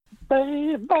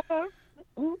baby.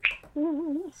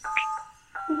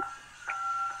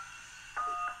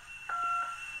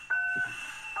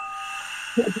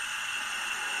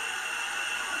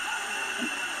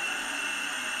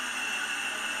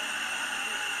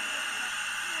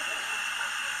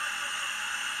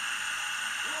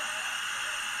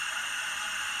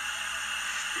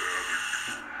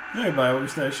 Hey, Bible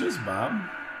Stations, Bob.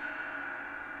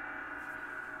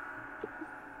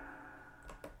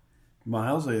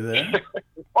 Miles, are you there?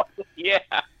 Yeah.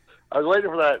 I was waiting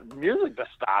for that music to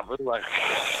stop. It was like...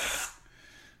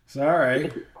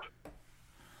 Sorry.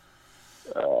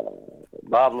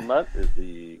 Bob Lament is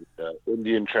the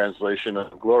Indian translation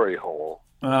of glory hole.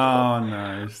 Oh,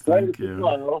 nice. Thank you.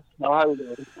 Miles. How are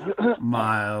you doing?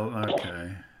 Miles,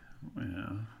 okay.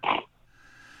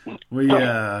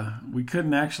 Yeah. We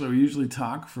couldn't actually, we usually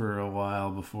talk for a while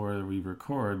before we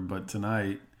record, but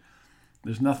tonight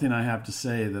there's nothing I have to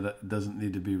say that doesn't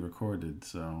need to be recorded,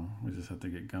 so we just have to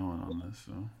get going on this.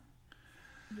 So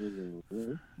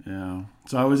yeah,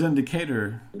 so I was in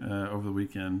Decatur over the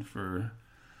weekend for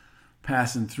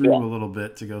passing through a little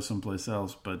bit to go someplace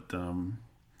else, but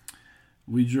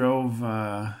we drove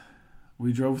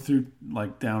through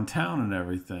like downtown and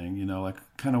everything, you know, like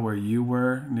kind of where you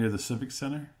were near the Civic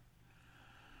Center.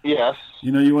 Yes.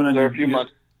 You know, you went on there a few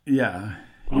months. Yeah.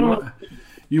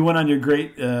 You went on your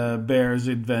Great Bears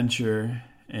adventure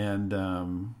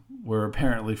and were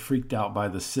apparently freaked out by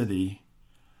the city.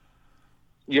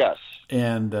 Yes.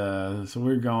 And so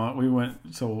we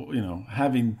went, so, you know,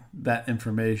 having that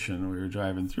information, we were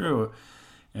driving through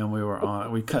and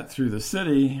we cut through the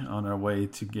city on our way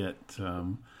to get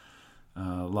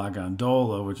La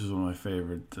Gondola, which is one of my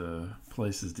favorite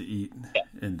places to eat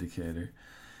in Decatur.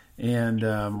 And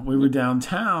we were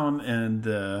downtown, and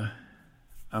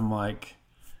I'm like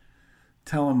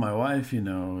telling my wife, you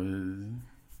know,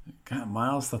 God,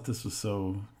 Miles thought this was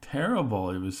so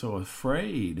terrible. He was so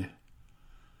afraid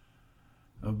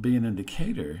of being in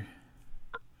Decatur.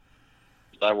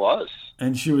 I was.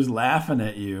 And she was laughing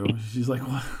at you. She's like,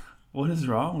 what is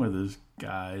wrong with this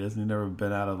guy? Hasn't he never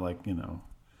been out of, like, you know,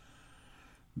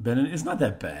 it's not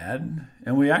that bad.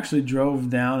 And we actually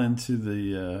drove down into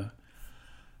the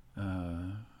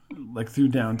like through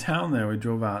downtown there. We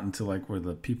drove out into like where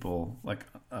the people, like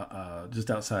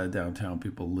just outside of downtown,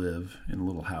 people live in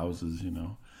little houses, you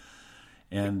know.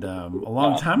 And a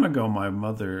long time ago, my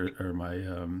mother, or my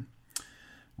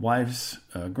wife's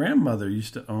grandmother,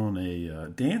 used to own a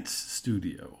dance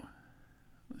studio.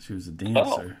 She was a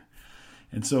dancer.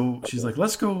 And so she's like,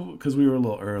 let's go, because we were a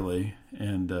little early,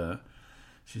 and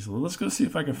she said, well, let's go see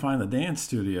if I can find the dance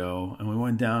studio. And we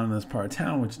went down in this part of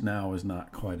town, which now is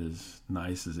not quite as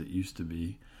nice as it used to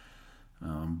be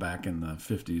back in the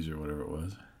 50s or whatever it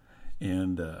was.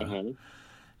 And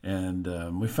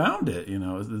we found it, you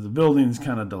know. The building's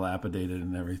kind of dilapidated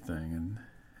and everything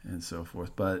and so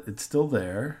forth. But it's still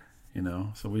there, you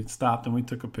know. So we stopped and we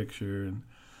took a picture.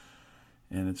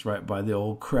 And it's right by the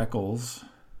old Kreckles.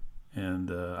 And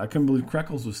I couldn't believe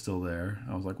Kreckles was still there.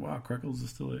 I was like, wow, Kreckles is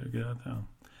still there. Get out of town.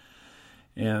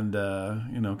 And,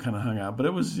 you know, kind of hung out. But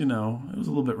it was, you know, it was a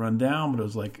little bit run down, but it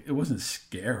was like, it wasn't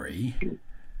scary.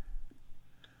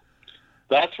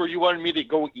 That's where you wanted me to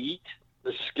go eat?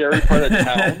 The scary part of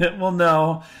town? Well,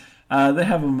 no. They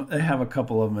have a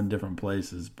couple of them in different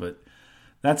places, but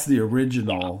that's the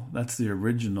original. That's the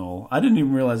original. I didn't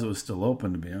even realize it was still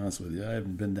open, to be honest with you. I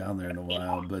haven't been down there in a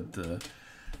while, but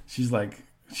she's like,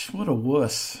 what a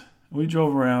wuss. We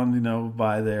drove around, you know,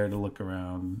 by there to look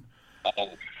around.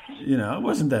 You know, it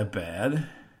wasn't that bad.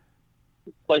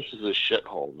 This place is a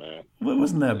shithole, man. Well, it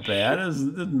wasn't that bad. It was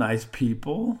nice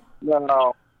people.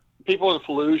 No. People in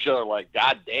Fallujah are like,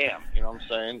 God damn. You know what I'm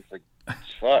saying? It's like,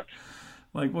 it's fuck.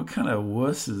 Like, what kind of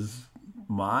wuss is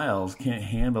Miles? Can't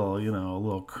handle, you know, a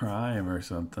little crime or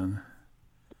something.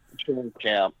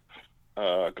 Camp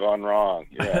gone wrong.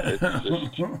 Yeah, it's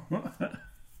just...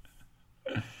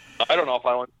 I don't know if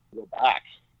I want to go back.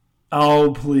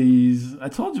 Oh, please. I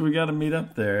told you we got to meet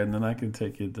up there, and then I can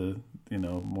take you to, you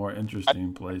know, more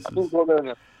interesting places. I will go there in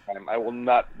the nighttime. I will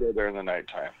not go there in the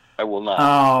nighttime. I will not.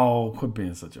 Oh, quit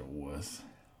being such a wuss.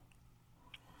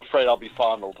 I'm afraid I'll be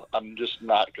fondled. I'm just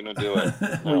not going to do it.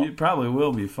 Well, No. you probably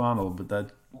will be fondled, but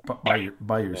that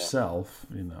by yourself,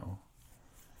 you know.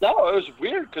 No, it was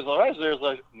weird because there's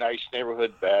like nice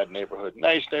neighborhood, bad neighborhood,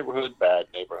 nice neighborhood, bad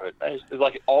neighborhood, nice. It's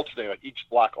like alternating, like each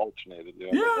block alternated.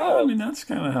 You know? Yeah, Like, I mean, that's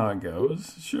kind of how it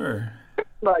goes. Sure.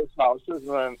 nice houses,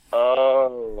 and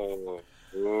then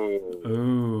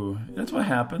Ooh, that's what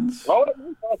happens. Oh,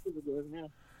 nice houses again, yeah.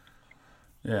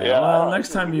 Yeah. Well, next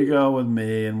time you go with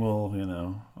me, and we'll, you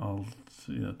know, I'll,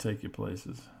 you know, take you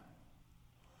places.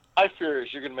 my fear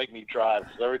is you're going to make me drive.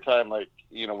 So every time, like,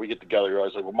 we get together, you're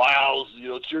always like, well, Miles,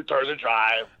 it's your turn to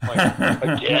drive. I'm like,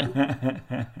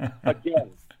 again.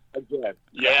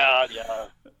 Yeah.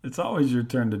 It's always your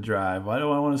turn to drive. Why do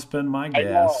I want to spend my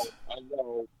gas? I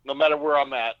know. No matter where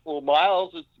I'm at. Well,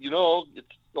 Miles, it's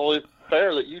only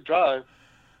fair that you drive.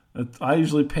 I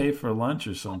usually pay for lunch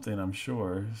or something, I'm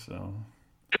sure. So.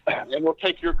 And we'll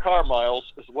take your car,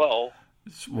 Miles, as well.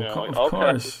 Well,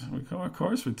 of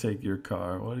course we take your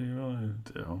car. What do you want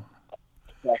to do?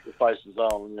 Sacrifice his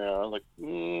own, like,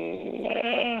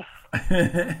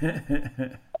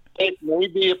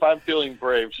 maybe if I'm feeling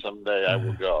brave someday, I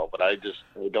will go. But I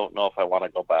don't know if I want to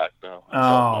go back now.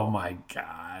 Oh, my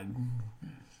God.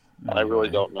 I really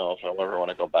don't know if I ever want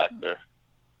to go back there.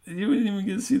 You didn't even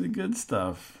get to see the good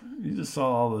stuff. You just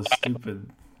saw all the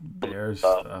stupid bear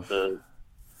stuff.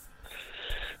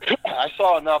 I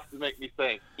saw enough to make me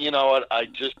think, you know what, I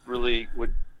just really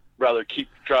would rather keep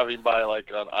driving by,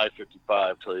 like, on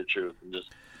I-55, tell you the truth, and just,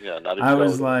 not even I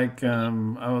was like,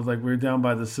 we were down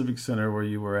by the Civic Center where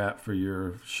you were at for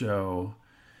your show,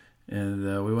 and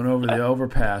we went over the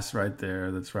overpass right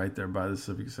there, that's right there by the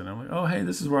Civic Center. I'm like, oh, hey,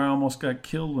 this is where I almost got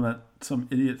killed when some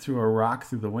idiot threw a rock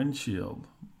through the windshield.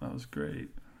 That was great.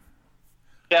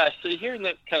 Yeah, so hearing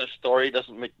that kind of story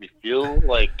doesn't make me feel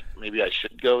like maybe I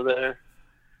should go there.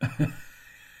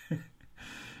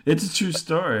 It's a true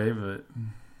story, but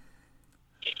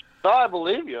no, I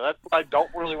believe you. That's why I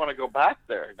don't really want to go back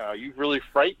there. No, you've really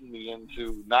frightened me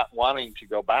into not wanting to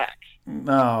go back.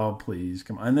 No, please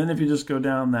come on. And then if you just go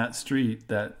down that street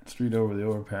over the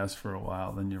overpass for a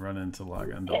while, then you run into La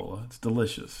Gondola. It's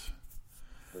delicious.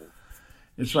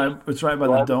 It's right by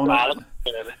the donut.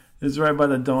 It's right by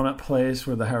the donut place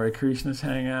where the Hare Krishnas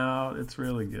hang out. It's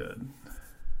really good.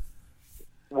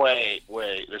 Wait.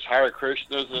 There's Hare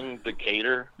Krishnas in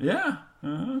Decatur? Yeah.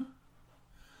 Uh-huh.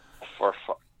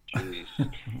 Jeez.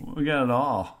 We got it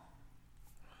all.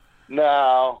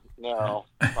 No.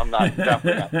 I'm not.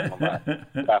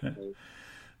 Definitely.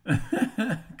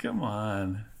 Come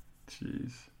on.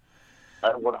 Jeez.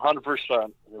 I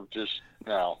 100% just,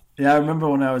 no. Yeah, I remember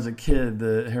when I was a kid,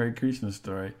 the Hare Krishna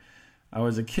story. I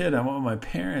was a kid. I went with my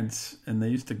parents, and they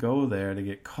used to go there to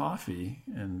get coffee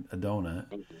and a donut.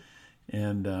 Mm-hmm.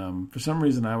 And for some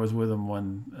reason, I was with them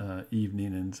one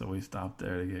evening, and so we stopped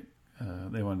there to get.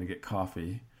 They wanted to get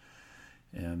coffee,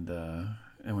 and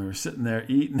we were sitting there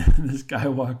eating. And this guy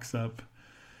walks up,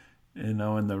 in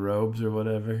the robes or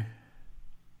whatever.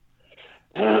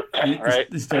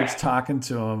 He starts talking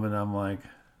to him, and I'm like,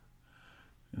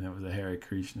 and it was a Hare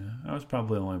Krishna. I was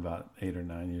probably only about 8 or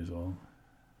 9 years old.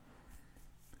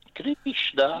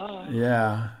 Krishna.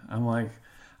 Yeah, I'm like.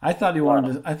 I thought he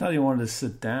wanted to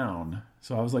sit down,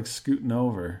 so I was like scooting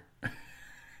over.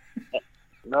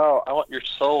 No, I want your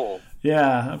soul.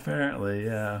 Yeah, apparently,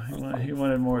 yeah. He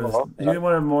wanted more. He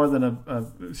wanted more than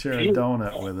a share of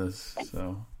donut with us.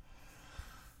 So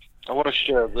I want to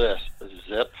share this a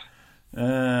zip.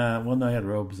 Well, no, I had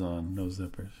robes on, no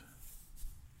zippers.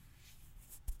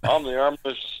 I'm the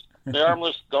armless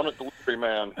donut delivery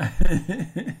man.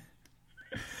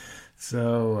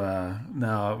 So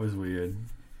no, it was weird.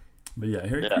 But yeah,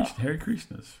 Hare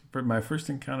Krishnas. My first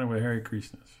encounter with Hare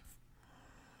Krishnas.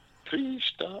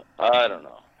 Krishna? I don't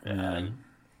know. Yeah.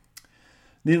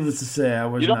 Needless to say, I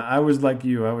was like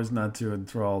you. I was not too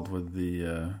enthralled with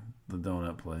the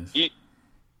donut place. You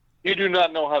do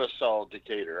not know how to sell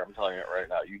Decatur. I'm telling you it right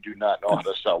now. You do not know how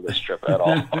to sell this trip at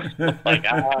all. Like,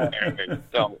 I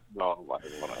don't know.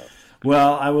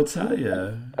 Well, I will tell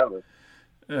you.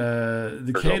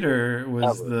 Decatur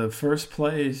was the first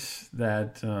place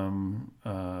that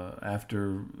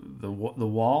after the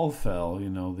wall fell,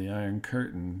 the Iron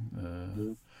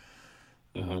Curtain,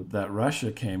 that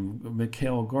Russia came.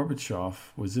 Mikhail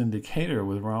Gorbachev was in Decatur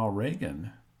with Ronald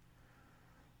Reagan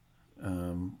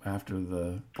after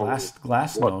the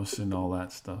glasnost and all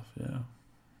that stuff. Yeah.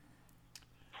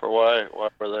 For why? Why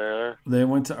were they there? They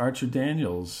went to Archer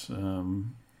Daniels.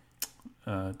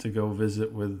 To go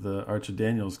visit with Archer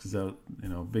Daniels because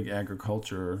big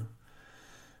agriculture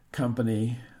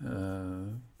company.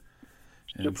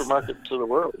 Supermarket to the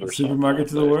world. Supermarket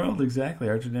to the world, exactly.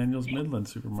 Archer Daniels Midland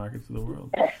Supermarket to the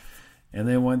world. And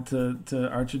they went to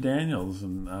Archer Daniels,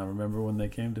 and I remember when they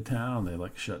came to town, they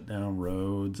shut down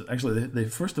roads. Actually, they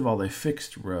first of all they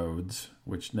fixed roads,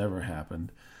 which never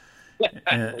happened,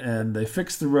 and they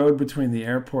fixed the road between the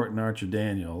airport and Archer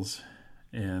Daniels,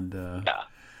 and.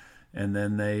 And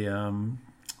then they, and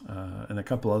a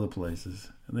couple other places,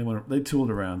 and they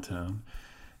toured around town,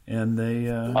 and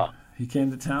he came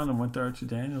to town and went to Archie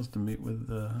Daniels to meet with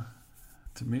them,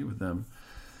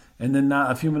 And then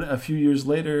not a few years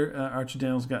later, Archie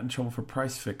Daniels got in trouble for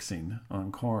price fixing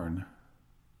on corn.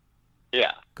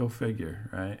 Yeah. Go figure,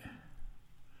 right?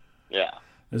 Yeah.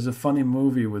 There's a funny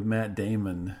movie with Matt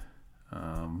Damon.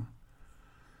 I'm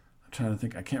trying to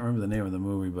think. I can't remember the name of the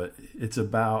movie, but it's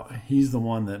about he's the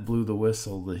one that blew the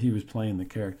whistle. That he was playing the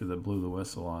character that blew the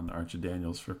whistle on Archie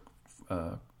Daniels for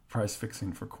price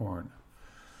fixing for corn.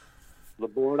 The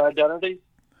Bourne Identity?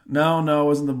 No, it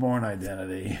wasn't The Bourne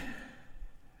Identity.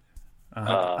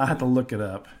 I had to look it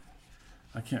up.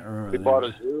 I can't remember. We bought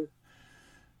a zoo?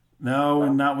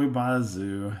 No, not We Bought a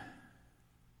Zoo.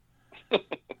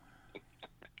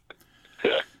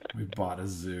 We bought a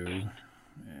zoo.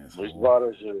 Asshole. We bought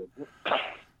a zoo.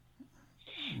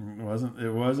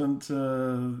 It wasn't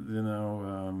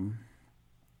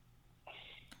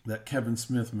that Kevin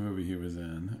Smith movie he was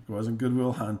in. It wasn't Good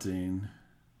Will Hunting.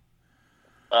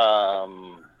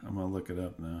 I'm gonna look it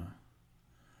up now.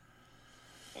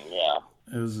 Yeah.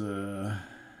 It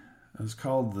was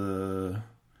called The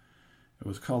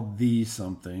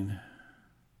something.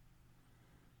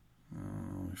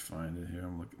 Let me find it here.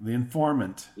 I'm looking. The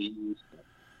Informant.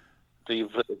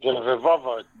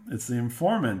 It's The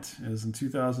Informant. It was in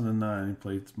 2009. He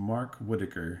played Mark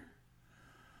Whitaker.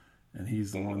 And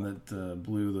he's the one that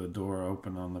blew the door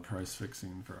open on the price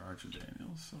fixing for Archie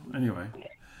Daniels. So anyway,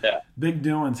 big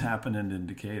doings happening in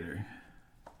Decatur.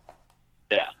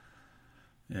 Yeah.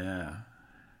 Yeah.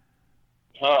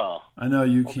 Huh. I know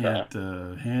you can't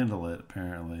handle it,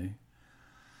 apparently.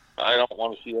 I don't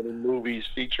want to see any movies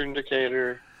featuring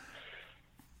Decatur.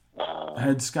 I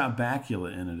had Scott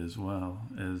Bakula in it as well.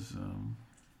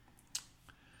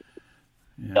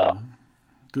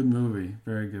 Good movie.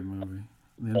 Very good movie.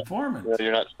 The Informant. Yeah,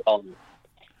 you're not selling me.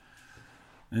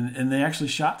 And they actually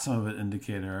shot some of it in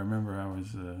Decatur. I remember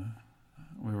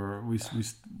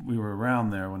we were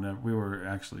around there whenever we were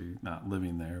actually not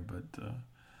living there, but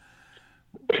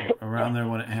around there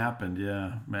when it happened.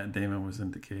 Yeah, Matt Damon was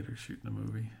in Decatur shooting the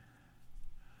movie.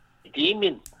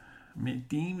 Matt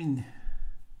Damon.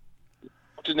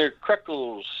 In their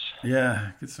crackles.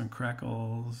 Yeah, get some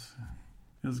crackles.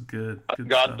 It was good. Good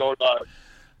God stuff. don't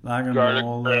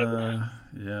Lagandola.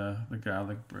 Yeah, the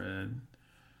garlic bread.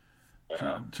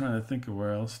 Trying to think of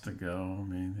where else to go. I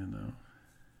mean,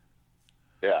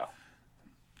 Yeah.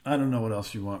 I don't know what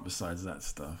else you want besides that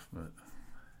stuff, but.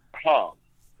 Huh.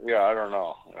 Yeah, I don't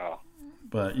know. Yeah.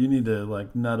 But you need to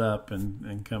nut up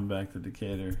and come back to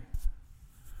Decatur.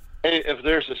 Hey, if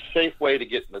there's a safe way to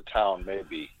get into town,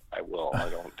 maybe I will. I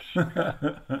don't.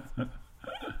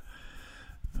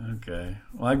 Okay.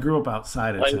 Well, I grew up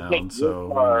outside of town,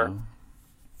 so.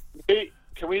 Hey,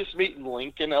 can we just meet in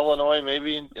Lincoln, Illinois,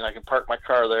 maybe, and I can park my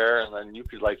car there, and then you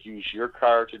could use your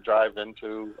car to drive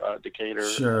into Decatur.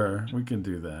 Sure, we can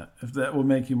do that. If that will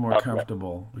make you more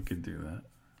comfortable, we could do that.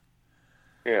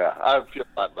 Yeah, I feel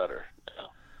a lot better.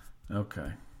 Yeah.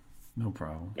 Okay, no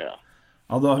problem. Yeah.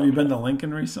 Although, have you been to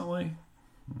Lincoln recently?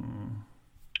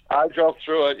 I drove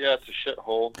through it. Yeah, it's a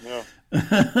shithole. Yeah.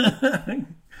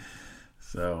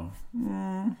 So,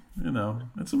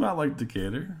 it's about like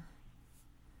Decatur.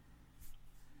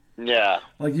 Yeah.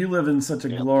 Like you live in such a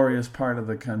glorious part of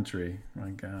the country.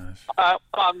 My gosh.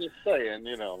 I'm just saying,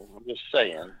 I'm just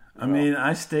saying. I mean,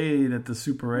 I stayed at the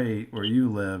Super 8 where you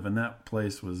live, and that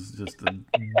place was just a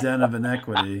den of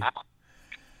inequity.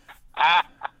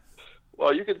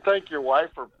 Well, you can thank your wife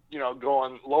for,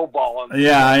 going lowballing.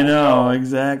 Yeah, I know,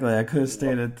 exactly. I could have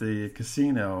stayed at the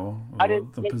casino,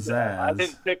 the Pizzazz. I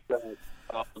didn't pick that.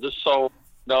 Just so,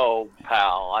 no,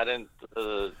 pal. I didn't,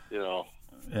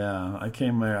 Yeah, I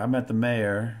came there. I met the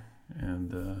mayor,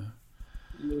 and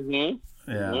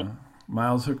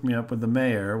Miles hooked me up with the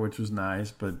mayor, which was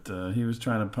nice. But he was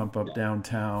trying to pump up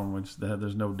downtown, which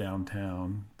there's no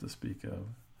downtown to speak of.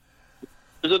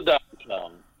 There's a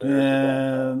downtown.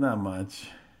 Not much.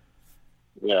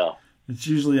 Yeah. It's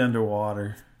usually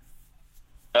underwater.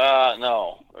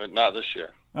 No, not this year.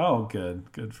 Oh,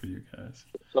 good. Good for you guys.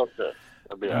 It's okay.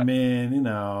 I mean,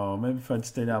 maybe if I'd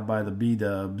stayed out by the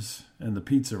B-dubs and the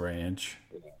Pizza Ranch.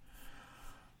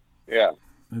 Yeah.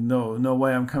 No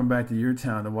way I'm coming back to your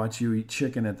town to watch you eat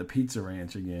chicken at the Pizza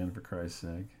Ranch again, for Christ's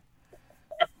sake.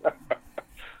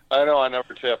 I know, I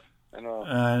never tip. I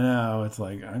know. It's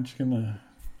like, aren't you going to...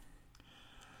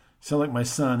 Sound like my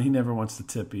son. He never wants to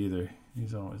tip either.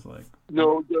 He's always like...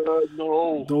 No, Dad,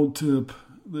 no. Don't tip.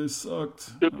 They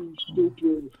sucked. Tipping's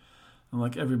stupid. I'm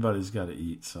like, everybody's got to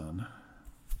eat, son.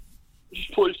 This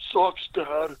place sucks,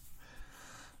 Dad.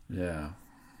 Yeah.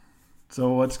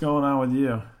 So what's going on with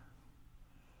you?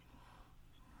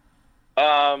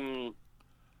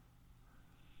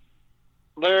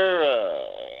 They're,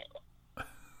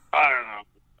 I don't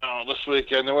know. this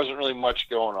weekend there wasn't really much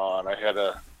going on. I had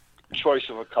a choice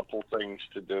of a couple things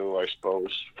to do, I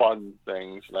suppose, fun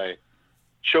things, and I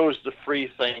chose the free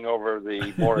thing over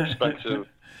the more expensive.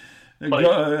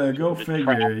 Go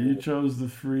figure. You chose the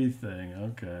free thing.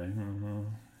 Okay.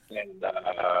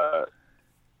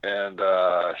 And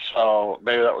so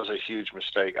maybe that was a huge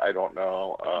mistake. I don't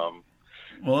know.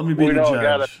 Well, let me be the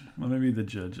judge. Let me be the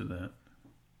judge of that.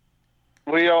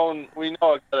 We know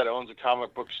a guy that owns a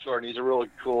comic book store, and he's a really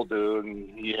cool dude. And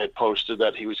he had posted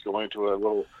that he was going to a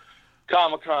little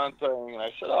Comic-Con thing, and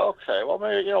I said, oh, okay, well,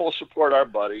 maybe we'll support our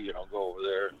buddy. Go over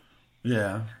there.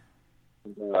 Yeah.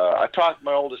 I talked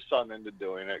my oldest son into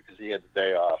doing it because he had the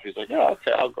day off. He's like, yeah,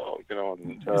 okay, I'll go.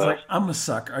 And, he's like, I'm a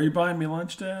sucker. Are you buying me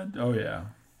lunch, Dad? Oh yeah.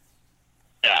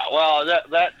 Yeah, well,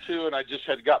 that too, and I just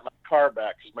had got my car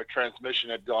back because my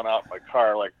transmission had gone out in my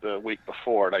car like the week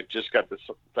before, and I just got this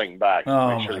thing back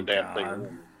to make sure the damn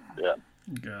thing. Yeah.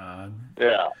 God.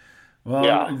 Yeah.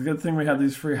 Well, it's a good thing we had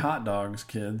these free hot dogs,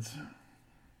 kids.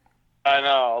 I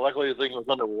know. Luckily, the thing was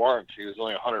under warranty. It was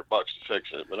only $100 to fix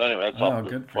it. But anyway, that's all.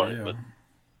 Good for you. But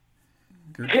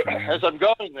good for you. As I'm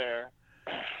going there,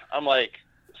 I'm like,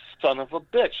 son of a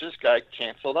bitch, this guy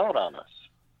canceled out on us.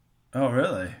 Oh,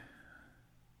 really?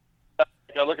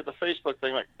 I look at the Facebook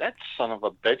thing, like, that son of a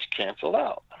bitch canceled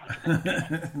out.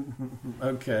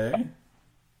 Okay.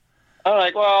 I'm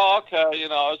like, well, okay, I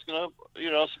was going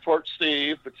to, support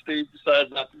Steve, but Steve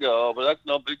decided not to go, but that's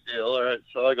no big deal. All right.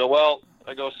 So I go,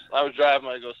 I was driving,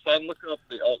 I go, son, look up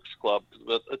the Elks Club.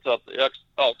 It's up the Elks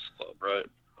Club, right?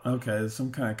 Okay, there's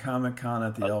some kind of Comic-Con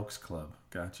at the Elks Club.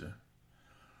 Gotcha.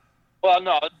 Well,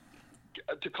 no,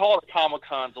 to call it a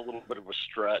Comic-Con is a little bit of a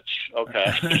stretch,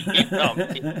 okay?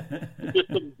 Just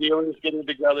some dealers getting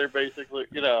together, basically,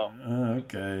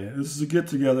 Okay, this is a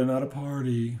get-together, not a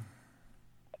party.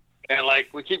 And,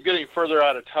 we keep getting further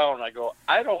out of town. I go,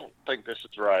 I don't think this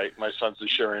is right. My son's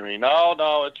assuring me, no,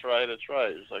 it's right. It's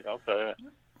like, okay.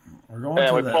 We're going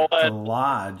to the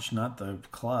lodge, not the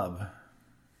club.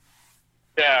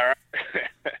 Yeah,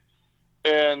 right.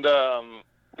 And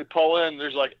we pull in.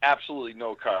 There's, absolutely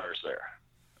no cars there.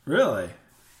 Really?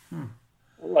 We're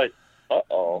like,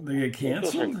 uh-oh. They get canceled?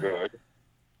 This isn't good.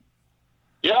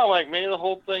 Yeah, maybe the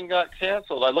whole thing got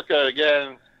canceled. I look at it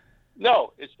again.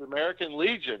 No, it's the American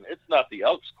Legion. It's not the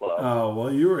Elks Club. Oh,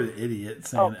 well, you were an idiot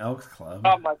saying Elks Club.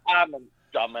 I'm a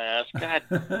dumbass. God.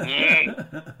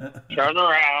 Turn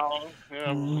around.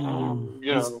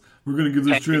 We're going to give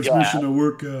this transmission a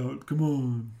workout. Come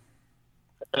on.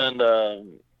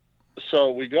 And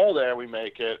so we go there, we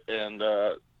make it, and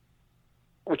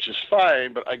which is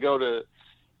fine, but I go to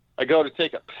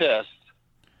take a piss.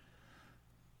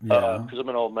 Yeah. Because I'm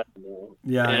an old man now.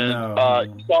 Yeah, and, I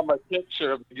know. You saw my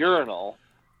picture of the urinal.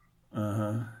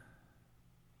 Uh-huh.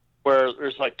 Where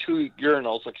there's two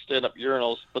urinals, stand-up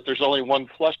urinals, but there's only one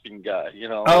flushing guy,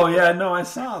 Oh, yeah, no, I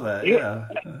saw that, yeah.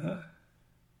 Uh-huh.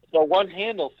 So one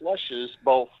handle flushes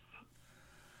both.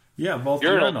 Yeah, both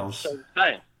urinals. At the same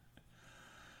time.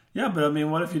 Yeah, but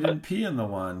what if you didn't pee in the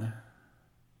one?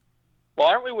 Well,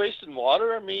 aren't we wasting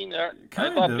water? I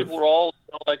thought people were all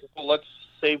well, let's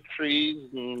save trees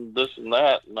and this and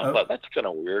that. And I thought, that's kind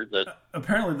of weird. That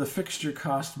apparently the fixture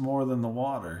cost more than the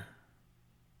water.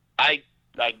 I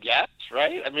guess,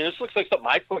 right? This looks like something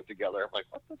I put together. I'm like,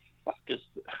 what the fuck is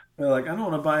this? They're like, I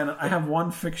don't want to buy I have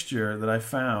one fixture that I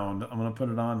found. I'm going to put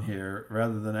it on here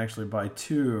rather than actually buy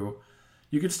two.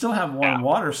 You could still have one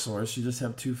water source. You just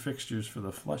have two fixtures for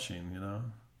the flushing,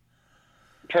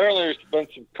 Apparently there's been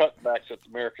some cutbacks at the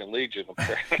American Legion.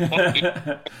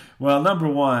 Well, number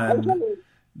one,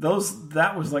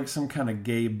 that was like some kind of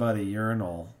gay buddy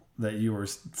urinal that you were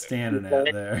standing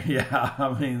at there. Yeah,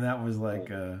 that was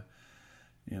like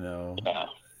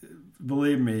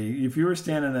believe me, if you were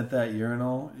standing at that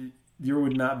urinal, you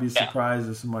would not be surprised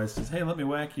if somebody says, hey, let me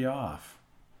whack you off.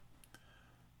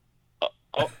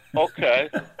 Okay.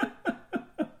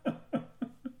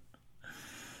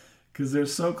 Because they're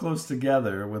so close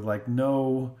together with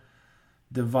no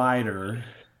divider.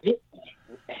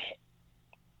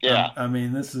 Yeah.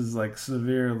 This is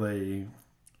severely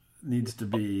needs to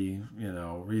be,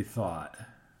 rethought.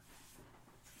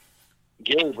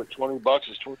 Gay, but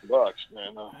 $20 is $20,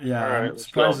 man. Yeah, I'm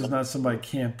surprised there's not somebody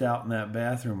camped out in that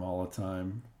bathroom all the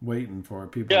time, waiting for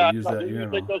people to use that urinal.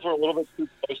 I think those were a little bit too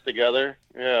close together.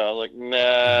 Yeah, nah,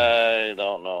 I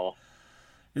don't know.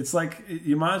 It's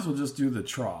you might as well just do the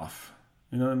trough.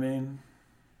 You know what I mean?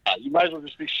 You might as well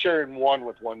just be sharing one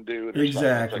with one dude.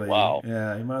 Exactly. Wow.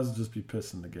 Yeah, you might as well just be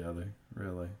pissing together,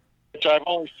 really. Which I've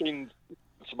only seen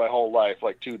my whole life,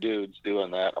 two dudes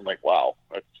doing that. I'm like, wow.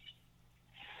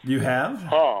 You have?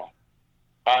 Oh,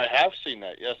 I have seen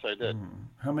that. Yes, I did.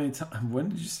 How many times? When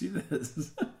did you see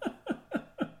this?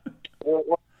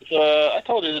 Well, I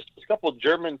told you, there's a couple of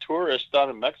German tourists down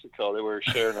in Mexico. They were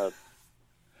sharing a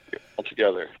all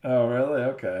together. Oh, really?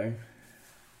 Okay.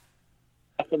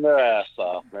 Laughing their ass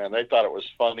off, man. They thought it was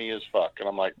funny as fuck, and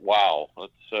I'm like, wow,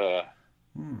 that's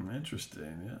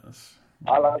interesting. Yes.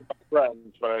 I like my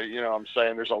friends, but I'm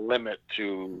saying there's a limit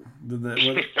to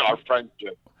our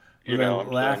friendship. You know,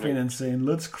 laughing and saying,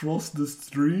 "Let's cross the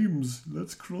streams.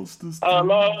 Let's cross the streams." I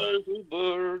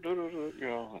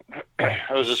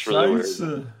was just really weird.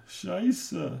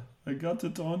 Scheiße, I got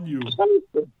it on you.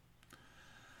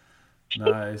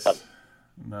 Nice.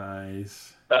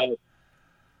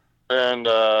 And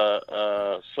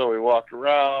so we walked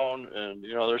around, and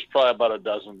there's probably about a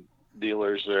dozen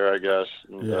dealers there, I guess.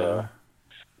 And,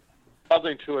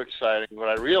 nothing too exciting, but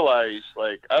I realized,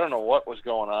 I don't know what was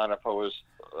going on, if I was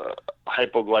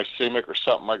hypoglycemic or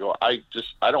something. I go, I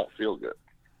don't feel good.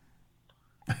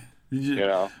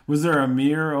 Was there a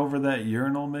mirror over that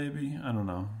urinal, maybe? I don't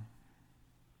know.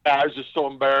 I was just so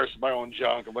embarrassed of my own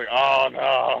junk. I'm like, oh,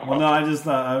 no. Well, no, I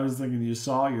was thinking you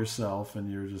saw yourself, and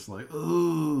you were just like,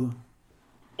 ooh.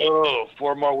 Oh,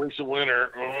 4 more weeks of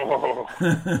winter. Oh.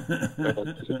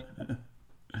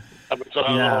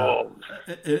 Yeah.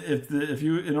 If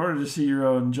you, in order to see your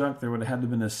own junk, there would have had to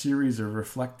been a series of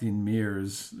reflecting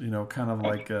mirrors. Kind of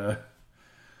like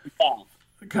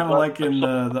in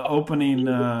the opening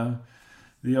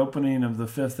of The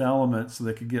Fifth Element, so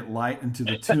they could get light into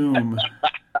the tomb.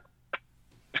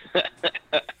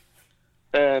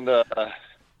 And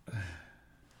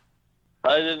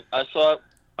I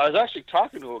was actually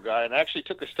talking to a guy, and I actually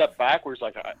took a step backwards,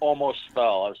 I almost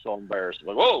fell. I was so embarrassed. I'm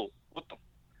like, whoa, what the?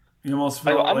 You almost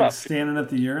felt standing at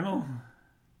the urinal?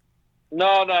 No,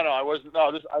 I wasn't.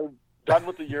 No, I'm done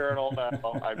with the urinal now.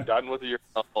 I'm done with the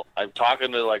urinal. I'm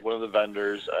talking to one of the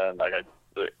vendors, and I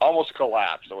almost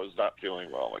collapsed. I was not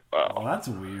feeling well. I'm like, wow. Oh, that's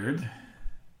weird.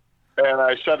 And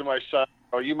I said to my son,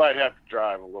 "Oh, you might have to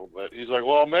drive a little bit." He's like,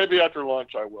 "Well, maybe after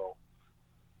lunch I will."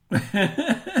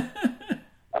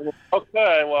 I'm like,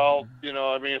 okay, well,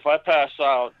 if I pass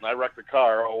out and I wreck the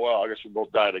car, oh well, I guess we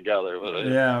both die together. But,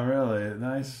 yeah, really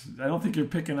nice. I don't think you're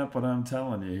picking up what I'm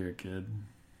telling you here, kid.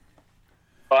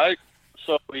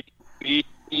 So we eat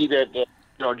at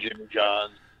Jimmy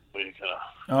John's.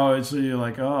 Oh, so you're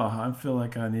like, I feel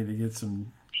like I need to get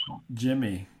some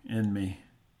Jimmy in me.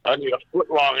 I need a foot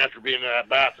long after being in that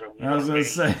bathroom. I was going to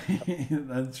say,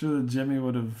 I'm sure that Jimmy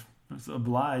would have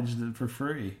obliged it for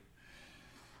free.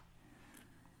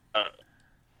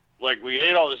 We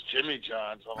ate all this Jimmy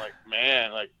John's. I'm like,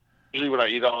 man, usually when I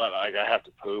eat all that, I have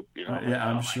to poop, Yeah,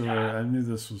 I'm sure. God. I knew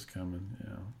this was coming,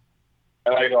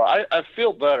 And I go, I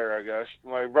feel better, I guess.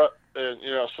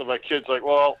 So my kid's like,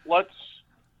 well,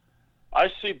 I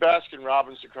see Baskin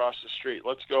Robbins across the street.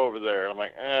 Let's go over there. And I'm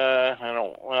like, I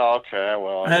don't. Well, okay,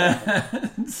 well.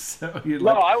 So you're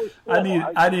like, I was full.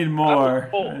 I need more.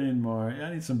 I need more.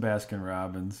 I need some Baskin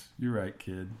Robbins. You're right,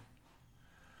 kid.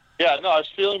 Yeah, no, I was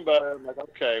feeling better. I'm like,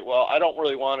 okay, well, I don't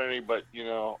really want any, but,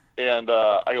 and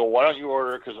I go, why don't you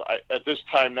order? Because at this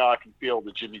time now I can feel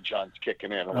the Jimmy John's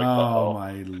kicking in. I'm like, oh,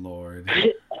 my Lord.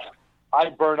 I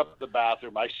burned up the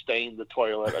bathroom. I stained the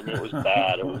toilet. I mean, it was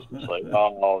bad. It was just like,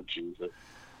 oh, Jesus.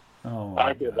 Oh,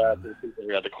 I feel bad for the people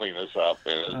who had to clean this up.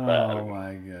 It was bad. Oh,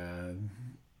 my God.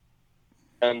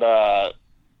 And I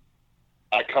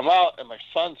come out, and my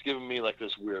son's giving me,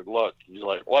 this weird look. He's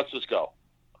like, let's just go.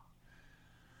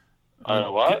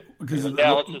 What? Because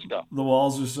let's just go. The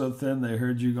walls are so thin, they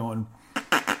heard you going.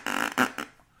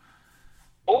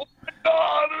 Oh my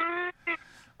God!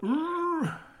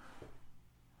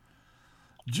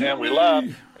 And we left,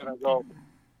 and I go,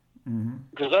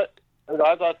 because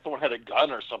I thought someone had a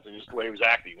gun or something. Just the way he was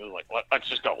acting, he was like, let's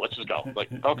just go. I'm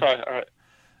like, okay, all right.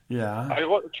 Yeah. I go,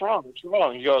 what's wrong?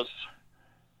 He goes,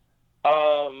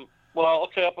 well,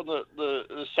 okay, up on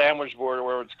the sandwich board or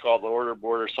whatever it's called, the order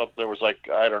board or something, there was I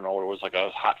don't know, it was a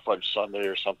hot fudge sundae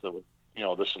or something with,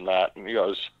 this and that. And he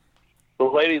goes, the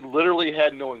lady literally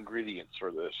had no ingredients for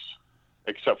this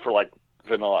except for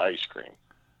vanilla ice cream.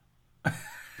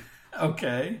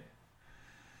 Okay.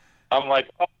 I'm like,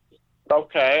 oh,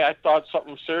 okay, I thought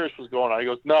something serious was going on. He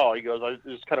goes, no. He goes, it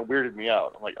just kind of weirded me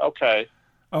out. I'm like, okay.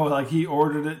 Oh, he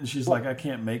ordered it and she's like, I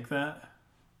can't make that?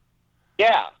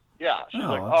 Yeah. Yeah, she's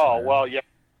like, weird. Well, yeah,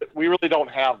 we really don't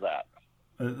have that.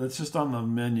 That's just on the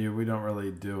menu. We don't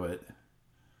really do it.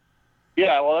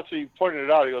 Yeah, well, that's what he pointed it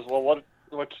out. He goes, well,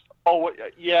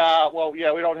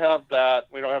 yeah, we don't have that.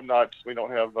 We don't have nuts. We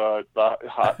don't have the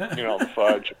hot, the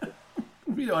fudge.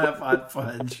 We don't have hot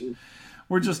fudge.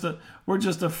 We're just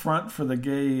a front for the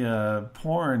gay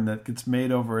porn that gets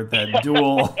made over at that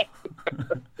dual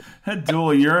Had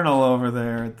dual urinal over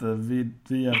there at the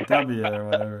VFW or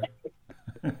whatever.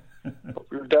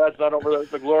 Your dad's not over there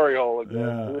at the glory hole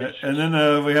again. Yeah, and then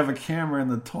we have a camera in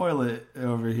the toilet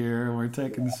over here, and we're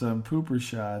taking some pooper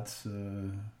shots.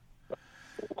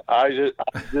 I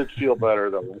did feel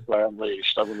better though when I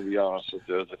unleashed. I'm going to be honest with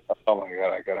you. Oh my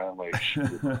god, I got unleashed.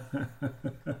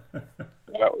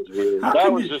 That was weird.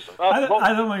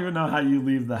 I don't even know how you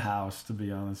leave the house, to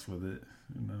be honest with it.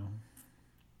 You know.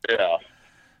 Yeah.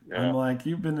 I'm like,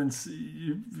 you've been in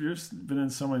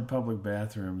so many public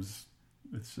bathrooms.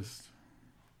 It's just.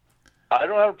 I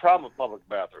don't have a problem with public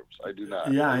bathrooms. I do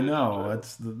not. Yeah, I know.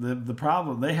 It's the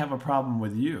problem. They have a problem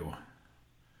with you.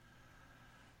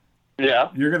 Yeah.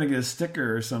 You're gonna get a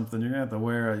sticker or something. You're gonna have to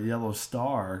wear a yellow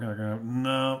star.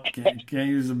 No, can't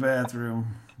use the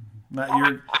bathroom. Not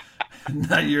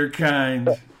your kind.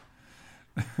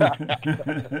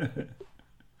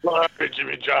 Sorry,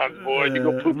 Jimmy John, boy. You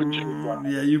go poop at Jimmy John.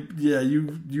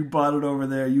 You bought it over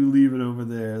there. You leave it over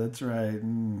there. That's right.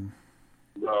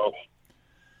 No.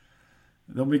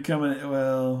 They'll be coming.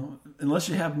 Well, unless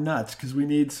you have nuts, because we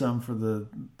need some for the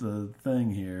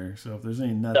thing here. So if there's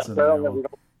any nuts in there,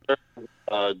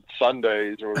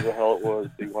 Sundays or whatever the hell it was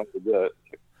he wanted to get.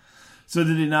 So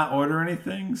did he not order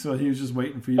anything? So he was just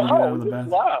waiting for you to get out of the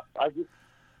bathroom?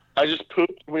 I just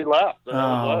pooped and we left.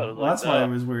 Well, that's why he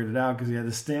was weirded out, because he had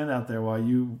to stand out there while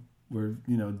you were,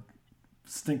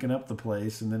 stinking up the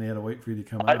place, and then he had to wait for you to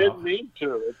come out. I didn't mean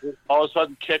to. It just all of a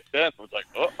sudden kicked in. It was like,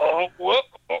 whoop.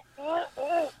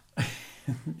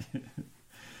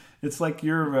 It's like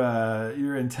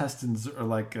your intestines are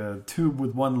like a tube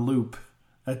with one loop.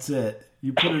 That's it.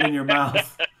 You put it in your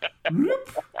mouth.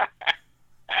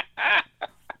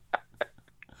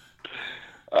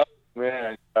 Oh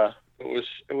man, it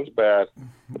was bad.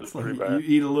 It was pretty bad. You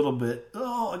eat a little bit.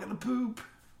 Oh, I gotta poop.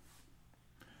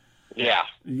 Yeah.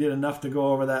 You get enough to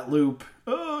go over that loop.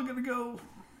 Oh, I gotta go.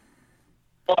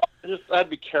 Well, I had to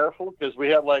be careful because we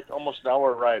had like almost an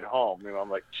hour ride home. I'm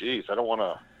like, geez, I don't want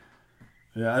to.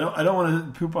 Yeah, I don't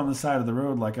want to poop on the side of the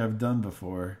road like I've done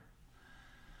before.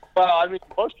 Well, I mean,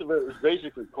 most of it was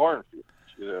basically cornfields.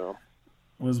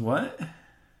 Was what?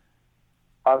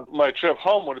 My trip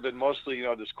home would have been mostly,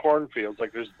 just cornfields.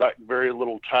 Like, there's not very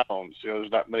little towns. There's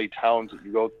not many towns that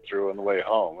you go through on the way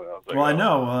home. I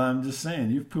know. Well, I'm just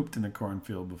saying, you've pooped in a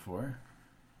cornfield before.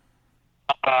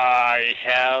 I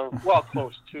have,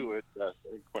 close to it. I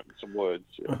went in some woods.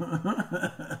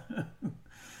 Yeah.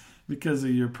 Because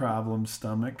of your problem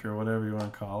stomach or whatever you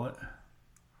want to call it.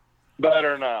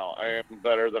 Better now. I am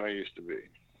better than I used to be.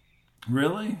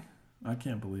 Really? I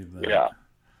can't believe that. Yeah.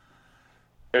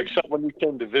 Except when you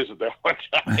came to visit that one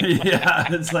time. Yeah,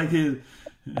 it's like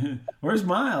where's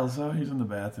Miles? Oh, he's in the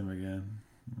bathroom again.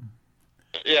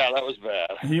 Yeah, that was bad.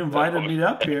 He invited me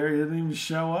up here. He didn't even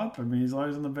show up. I mean, he's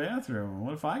always in the bathroom.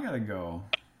 What if I gotta go?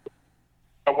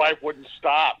 My wife wouldn't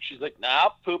stop. She's like, "Nah,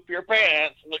 poop your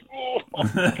pants." I'm like, "Oh."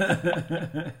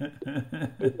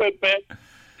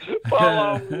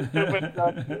 Follow.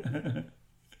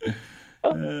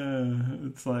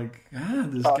 It's like,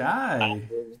 this guy.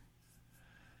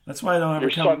 That's why I don't ever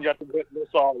Your son got to witness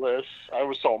all this. I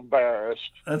was so embarrassed.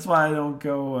 That's why I don't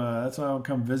go. That's why I don't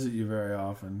come visit you very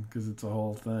often, because it's a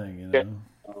whole thing, Yeah.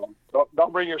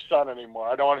 Don't bring your son anymore.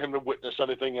 I don't want him to witness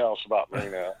anything else about me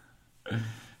now.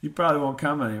 He probably won't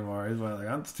come anymore. He's like,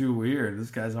 that's too weird.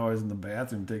 This guy's always in the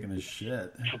bathroom taking his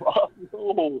shit.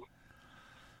 Oh,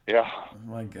 yeah. Oh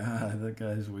my God, that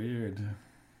guy's weird.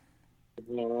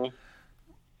 Mm-hmm.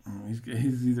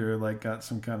 He's either like got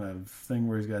some kind of thing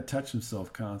where he's got to touch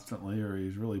himself constantly, or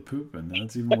he's really pooping. And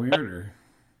it's even weirder.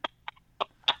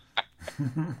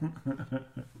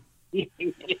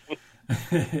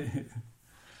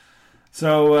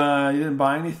 So you didn't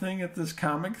buy anything at this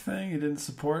comic thing? You didn't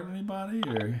support anybody,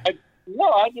 or?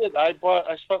 No, I did. I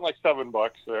spent like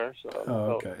 $7 there. So.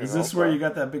 Oh, okay. Is this where you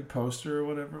got that big poster or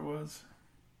whatever it was?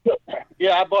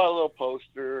 Yeah, I bought a little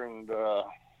poster, and that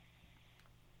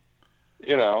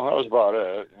was about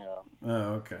it. Yeah.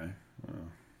 Oh, okay.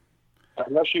 Oh.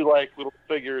 Unless you like little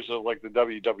figures of like the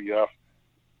WWF,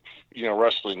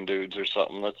 wrestling dudes or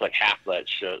something. That's like half that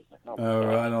shit.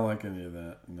 Oh, I don't like any of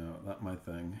that. No, not my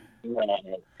thing. No,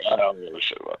 I don't give a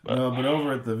shit about that. No, but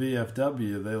over at the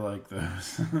VFW, they like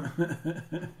those.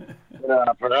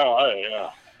 Yeah, for now,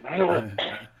 yeah.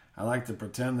 I like to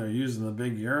pretend they're using the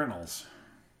big urinals.